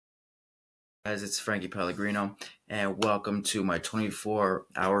Guys, it's Frankie Pellegrino, and welcome to my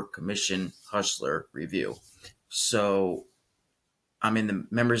 24-hour commission hustler review. So, I'm in the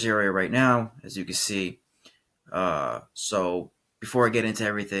members area right now, as you can see. So before I get into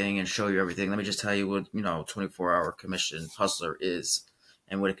everything and show you everything, let me just tell you what 24-hour commission hustler is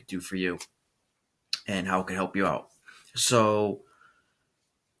and what it could do for you and how it can help you out. So,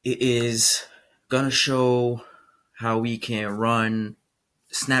 it is gonna show how we can run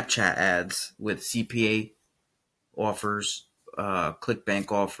Snapchat ads with CPA offers, ClickBank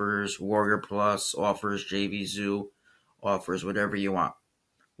offers, Warrior Plus offers, JVZoo offers, whatever you want.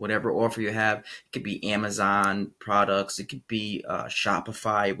 Whatever offer you have, it could be Amazon products, it could be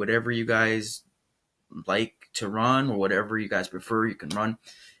Shopify, whatever you guys like to run or whatever you guys prefer, you can run.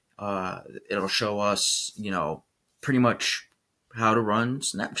 It'll show us, pretty much how to run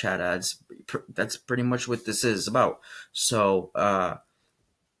Snapchat ads. That's pretty much what this is about. So,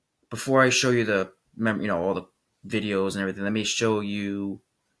 before I show you all the videos and everything, let me show you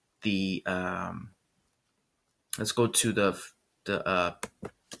the let's go to the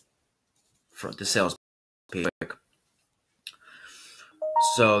sales page.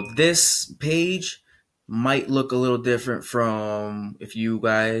 So this page might look a little different from if you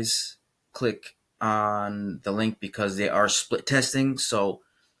guys click on the link, because they are split testing. So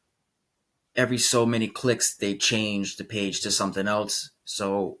every so many clicks they change the page to something else.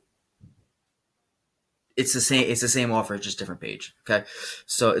 So it's the same offer, just different page. Okay,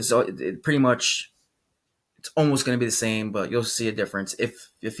 so it pretty much, it's almost going to be the same, but you'll see a difference.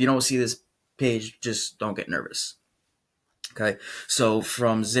 If you don't see this page, just don't get nervous. Okay, so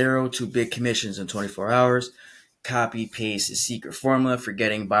from 0 to big commissions in 24 hours, copy paste is secret formula for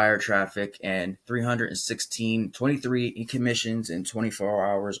getting buyer traffic and 323 in commissions in 24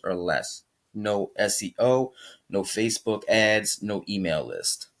 hours or less. No SEO, no Facebook ads, no email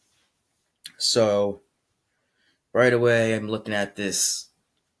list. So right away, I'm looking at this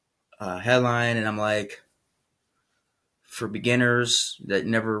headline and I'm like, for beginners that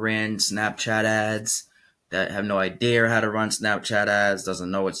never ran Snapchat ads, that have no idea how to run Snapchat ads,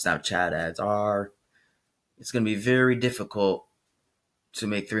 doesn't know what Snapchat ads are, it's going to be very difficult to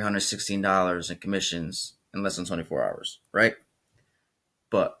make $316 in commissions in less than 24 hours, right?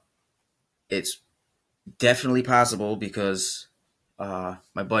 But it's definitely possible because my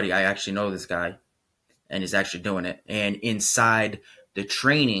buddy, I actually know this guy, and he's actually doing it. And inside the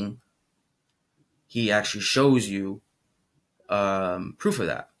training, he actually shows you proof of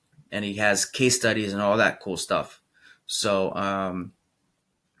that. And he has case studies and all that cool stuff. So,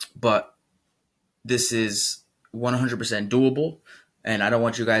 but this is 100% doable. And I don't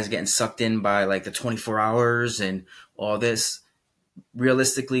want you guys getting sucked in by like the 24 hours and all this.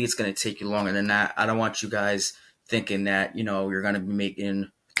 Realistically, it's going to take you longer than that. I don't want you guys thinking that, you're going to be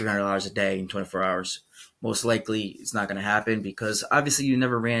making $300 a day in 24 hours. Most likely it's not going to happen because obviously you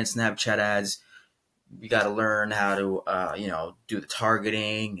never ran Snapchat ads. You got to learn how to, do the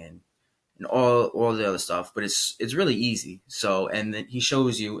targeting and all the other stuff, but it's really easy. So, and then he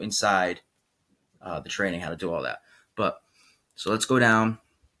shows you inside the training how to do all that. But so let's go down.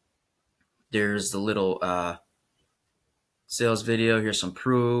 There's the little sales video. Here's some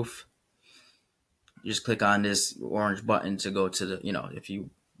proof. You just click on this orange button to go to the, if you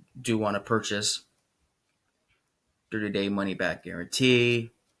do want to purchase, 30-day money back guarantee.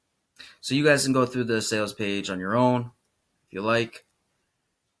 So you guys can go through the sales page on your own if you like.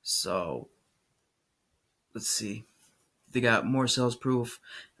 So let's see. They got more sales proof.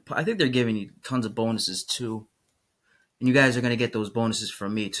 I think they're giving you tons of bonuses too. And you guys are going to get those bonuses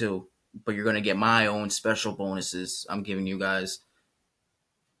from me too. But you're going to get my own special bonuses I'm giving you guys.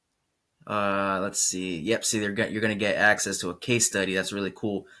 Let's see. Yep, see, you're going to get access to a case study. That's really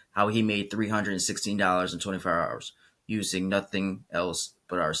cool. How he made $316 in 24 hours using nothing else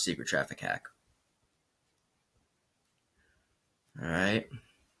but our secret traffic hack. All right.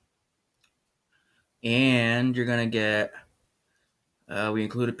 And you're going to get, we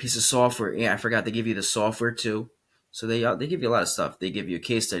include a piece of software. Yeah, I forgot to give you the software too. So they give you a lot of stuff. They give you a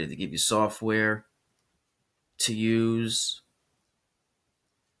case study. They give you software to use.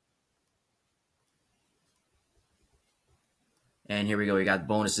 And here we go. We got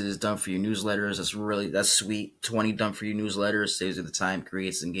bonuses done for you newsletters. That's sweet. 20 done for you newsletters. Saves you the time,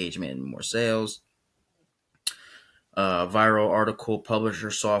 creates engagement and more sales. Viral article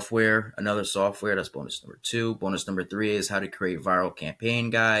publisher software. Another software. That's bonus number 2. Bonus number 3 is how to create viral campaign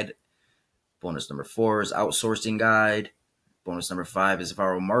guide. Bonus number 4 is outsourcing guide. Bonus number 5 is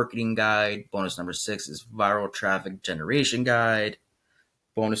viral marketing guide. Bonus number 6 is viral traffic generation guide.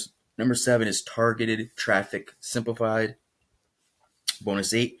 Bonus number 7 is targeted traffic simplified.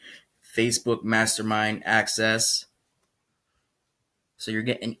 Bonus 8, Facebook Mastermind access. So you're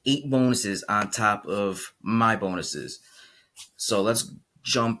getting 8 bonuses on top of my bonuses. So let's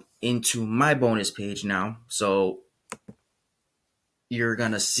jump into my bonus page now. So you're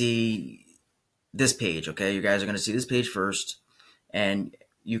going to see this page, okay? You guys are going to see this page first. And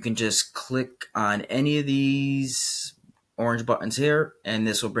you can just click on any of these orange buttons here, and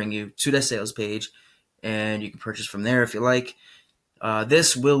this will bring you to the sales page, and you can purchase from there if you like.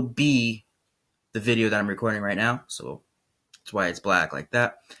 This will be the video that I'm recording right now, so that's why it's black like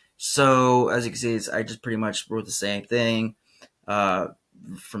that. So as you can see, I just pretty much wrote the same thing,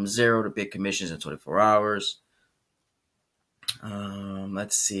 from 0 to big commissions in 24 hours.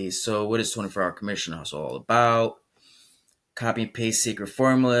 Let's see. So what is 24-hour commission hustle all about? Copy and paste secret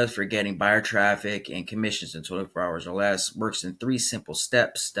formulas for getting buyer traffic and commissions in 24 hours or less. Works in 3 simple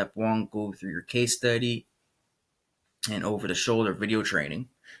steps. Step 1, go through your case study and over-the-shoulder video training.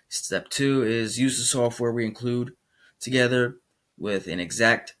 Step 2 is use the software we include together with an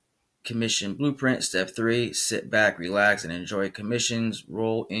exact commission blueprint. Step 3, sit back, relax, and enjoy commissions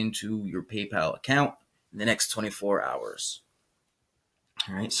roll into your PayPal account in the next 24 hours.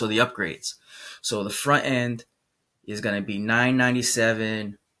 All right, so the upgrades. So the front end is going to be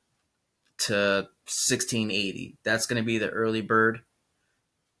 $9.97 to $16.80. That's going to be the early bird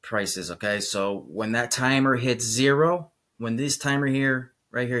prices, okay? So when that timer hits 0, when this timer here,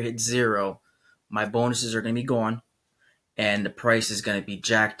 right here, hits 0, my bonuses are going to be gone, and the price is going to be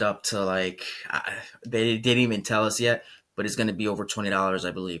jacked up to like, they didn't even tell us yet, but it's going to be over $20,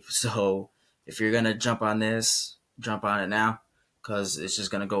 I believe. So if you're going to jump on this, jump on it now, because it's just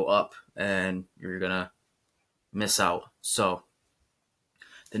going to go up, and you're going to miss out. So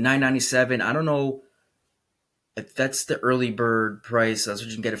the $9.97, I don't know if that's the early bird price. That's what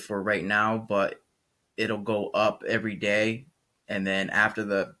you can get it for right now, but it'll go up every day. And then after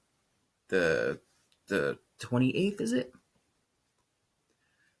the 28th, is it?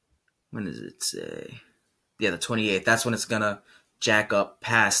 When does it say? Yeah, the 28th. That's when it's gonna jack up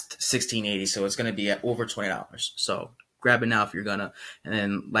past $16.80. So it's gonna be at over $20. So grab it now if you're gonna. And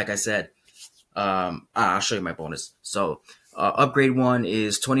then, like I said, I'll show you my bonus. So upgrade 1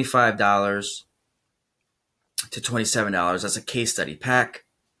 is $25 to $27. That's a case study pack.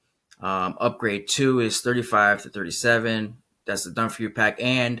 Upgrade 2 is $35 to $37. That's the done for you pack.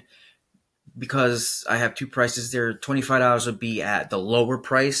 And because I have 2 prices there, $25 would be at the lower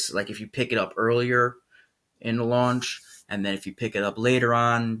price. Like if you pick it up earlier in the launch, and then if you pick it up later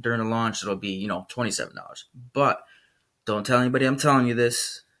on during the launch, it'll be, $27. But don't tell anybody I'm telling you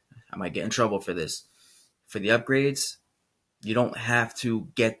this. I might get in trouble for this. For the upgrades, you don't have to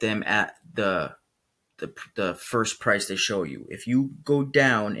get them at the first price they show you. If you go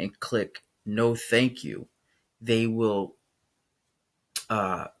down and click no thank you, they will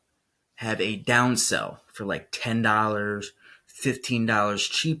have a down sell for like $10, $15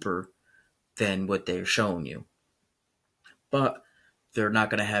 cheaper than what they're showing you. But they're not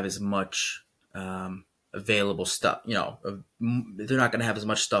going to have as much available stuff. They're not going to have as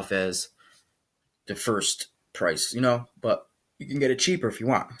much stuff as the first price, but you can get it cheaper if you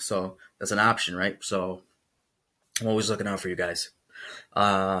want. So that's an option, right? So I'm always looking out for you guys.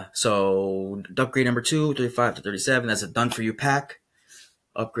 So upgrade number 2, $35 to $37. That's a done for you pack.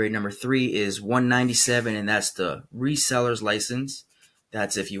 Upgrade number 3 is $197, and that's the reseller's license.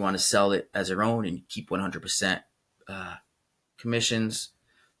 That's if you want to sell it as your own and keep 100% commissions.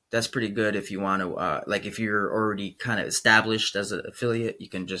 That's pretty good if you want to, like if you're already kind of established as an affiliate, you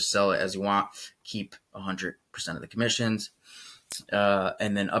can just sell it as you want, keep 100% of the commissions.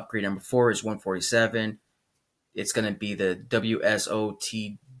 And then upgrade number 4 is $147. It's going to be the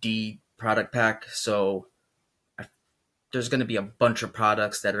WSOTD product pack. So there's going to be a bunch of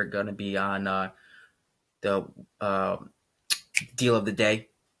products that are going to be on the deal of the day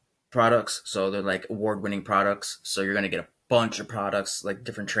products. So they're like award-winning products. So you're going to get a bunch of products, like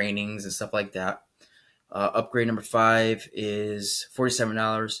different trainings and stuff like that. Upgrade number 5 is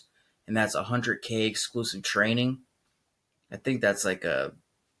 $47, and that's 100K exclusive training. I think that's like a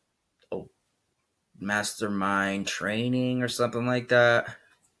mastermind training or something like that.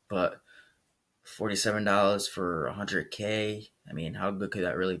 But $47 for 100K. I mean, how good could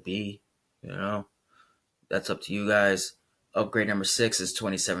that really be? That's up to you guys. Upgrade number 6 is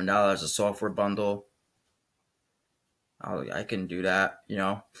 $27, a software bundle. I can do that,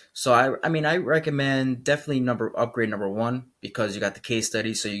 So I recommend definitely upgrade number 1 because you got the case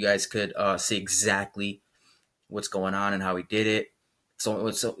study, so you guys could see exactly what's going on and how we did it. So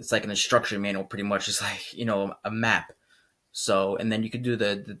it's like an instruction manual, pretty much. It's like a map. So, and then you could do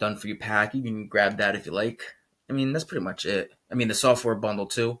the done for you pack. You can grab that if you like. That's pretty much it. The software bundle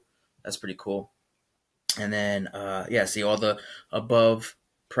too. That's pretty cool. And then, yeah, see all the above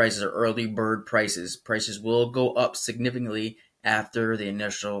prices are early bird prices. Prices will go up significantly after the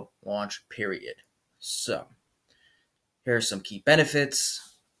initial launch period. So, here are some key benefits.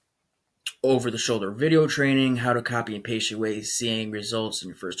 Over the shoulder video training, how to copy and paste your way, seeing results in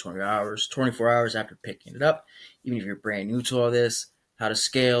your first 24 hours after picking it up. Even if you're brand new to all this, how to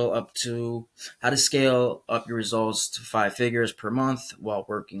scale up your results to 5 figures per month while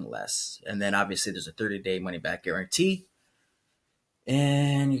working less. And then obviously there's a 30-day money back guarantee.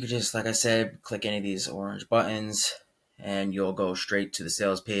 And you can just, like I said, click any of these orange buttons and you'll go straight to the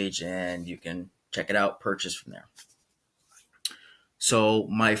sales page and you can check it out, purchase from there. So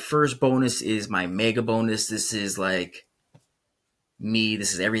my first bonus is my mega bonus. This is like me.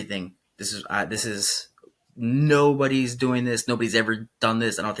 This is everything. This is nobody's doing this. Nobody's ever done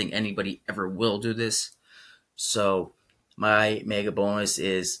this. I don't think anybody ever will do this. So my mega bonus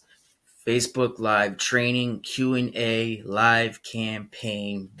is Facebook Live training Q&A live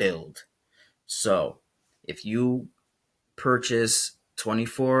campaign build. So if you purchase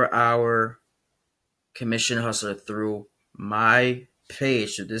 24-hour Commission Hustler through my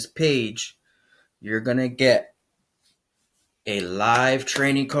page, to this page, you're going to get a live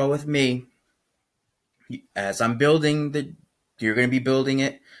training call with me. As I'm building you're going to be building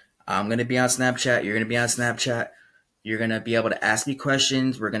it. I'm going to be on Snapchat. You're going to be on Snapchat. You're going to be able to ask me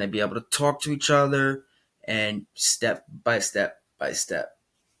questions. We're going to be able to talk to each other and step by step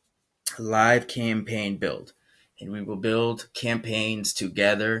live campaign build. And we will build campaigns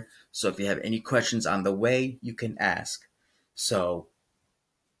together. So if you have any questions on the way, you can ask. So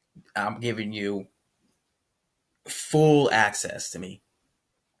I'm giving you full access to me.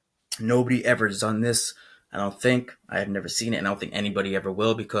 Nobody ever has done this. I don't think. I have never seen it, and I don't think anybody ever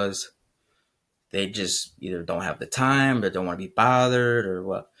will because they just either don't have the time or don't want to be bothered or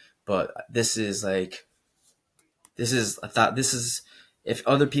what. But this is if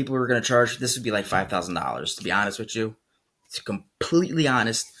other people were going to charge, this would be like $5,000, to be honest with you. To completely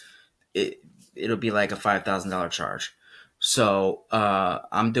honest, it'll be like a $5,000 charge. So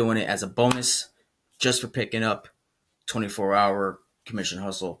I'm doing it as a bonus just for picking up 24-hour Commission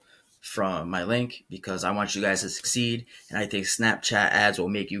Hustle from my link because I want you guys to succeed. And I think Snapchat ads will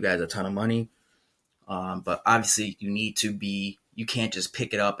make you guys a ton of money. But obviously you can't just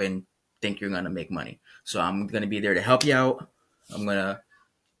pick it up and think you're going to make money. So I'm going to be there to help you out. I'm going to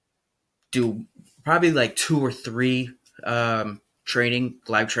do probably like 2 or 3 live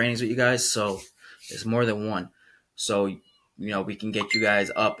trainings with you guys. So it's more than one. So, we can get you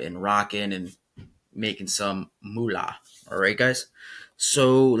guys up and rocking and making some moolah. All right, guys.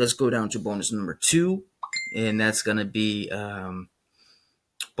 So let's go down to bonus number 2. And that's going to be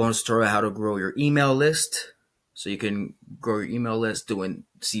bonus tutorial how to grow your email list. So you can grow your email list doing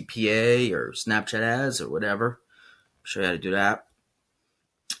CPA or Snapchat ads or whatever. I'll show you how to do that.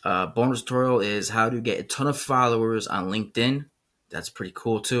 Bonus tutorial is how to get a ton of followers on LinkedIn. That's pretty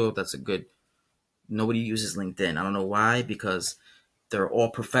cool too. Nobody uses LinkedIn. I don't know why, because they're all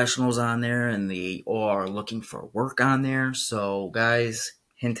professionals on there and they all are looking for work on there. So guys,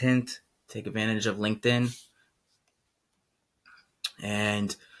 hint, hint, take advantage of LinkedIn.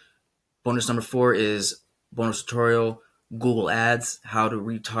 And bonus number 4 is bonus tutorial Google Ads, how to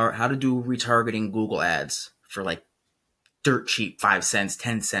do retargeting Google Ads for like dirt cheap, 5 cents,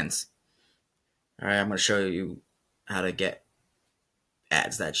 10 cents. All right, I'm going to show you how to get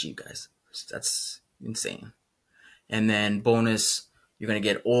ads that cheap, guys. That's insane. And then bonus, you're going to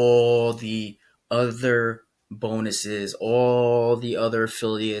get all the other bonuses, all the other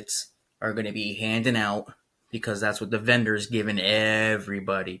affiliates are going to be handing out because that's what the vendor's giving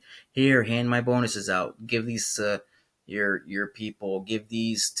everybody. Here, hand my bonuses out. Give these to your people. Give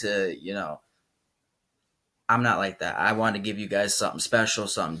these to, I'm not like that. I want to give you guys something special,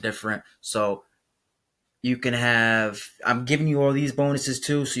 something different. So you can I'm giving you all these bonuses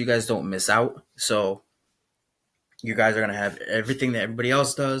too, so you guys don't miss out. So you guys are going to have everything that everybody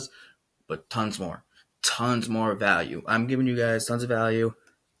else does, but tons more value. I'm giving you guys tons of value.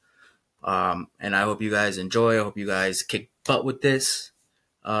 And I hope you guys enjoy. I hope you guys kick butt with this.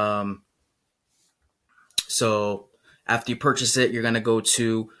 So after you purchase it, you're going to go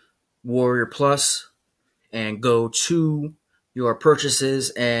to Warrior Plus and go to your purchases,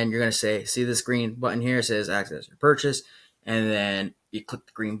 and you're going to see this green button here. It says access your purchase. And then you click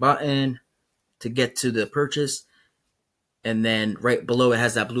the green button to get to the purchase. And then right below it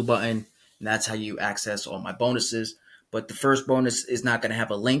has that blue button. And that's how you access all my bonuses. But the first bonus is not going to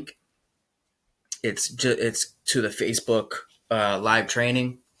have a link. It's to the Facebook live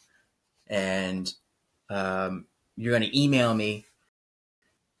training. And you're going to email me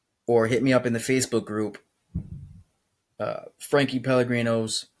or hit me up in the Facebook group, Frankie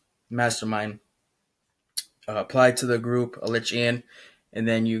Pellegrino's Mastermind. Apply to the group. I'll let you in, and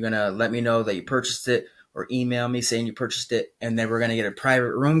then you're gonna let me know that you purchased it, or email me saying you purchased it, and then we're gonna get a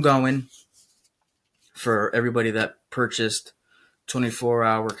private room going for everybody that purchased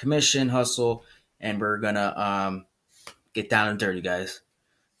 24-hour commission hustle, and we're gonna get down and dirty, guys.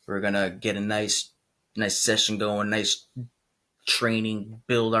 We're gonna get a nice session going, nice training,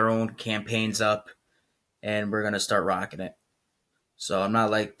 build our own campaigns up, and we're gonna start rocking it. So I'm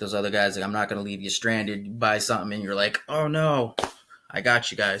not like those other guys. Like, I'm not gonna leave you stranded. You buy something and you're like, oh no, I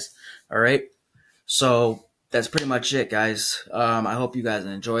got you guys. All right. So that's pretty much it, guys. I hope you guys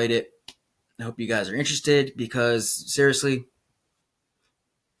enjoyed it. I hope you guys are interested, because seriously,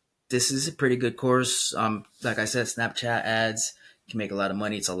 this is a pretty good course. Like I said, Snapchat ads can make a lot of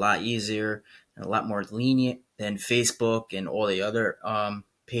money. It's a lot easier and a lot more lenient than Facebook and all the other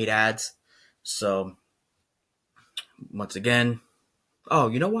paid ads. So once again, oh,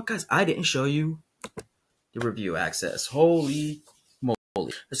 you know what, guys? I didn't show you the review access. Holy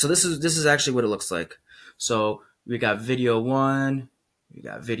moly! So this is actually what it looks like. So we got video 1, we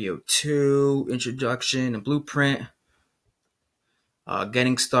got video 2, introduction and blueprint,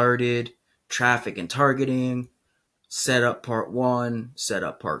 getting started, traffic and targeting, setup part 1,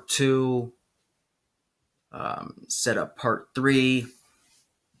 setup part 2, setup part 3.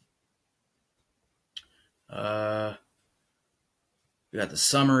 We got the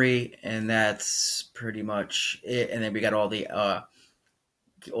summary, and that's pretty much it. And then we got all the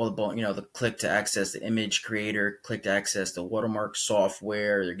the click to access the image creator, click to access the watermark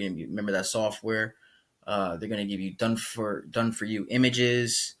software. They're going to remember that software. They're going to give you done for you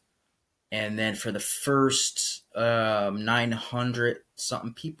images, and then for the first 900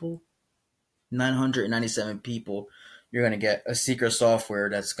 something people, 997 people, you're going to get a secret software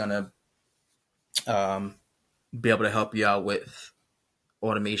that's going to be able to help you out with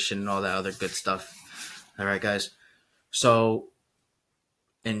automation and all that other good stuff. All right, guys. So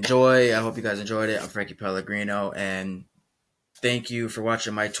enjoy. I hope you guys enjoyed it. I'm Frankie Pellegrino, and thank you for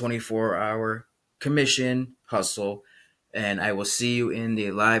watching my 24-hour commission hustle. And I will see you in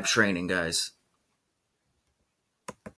the live training, guys.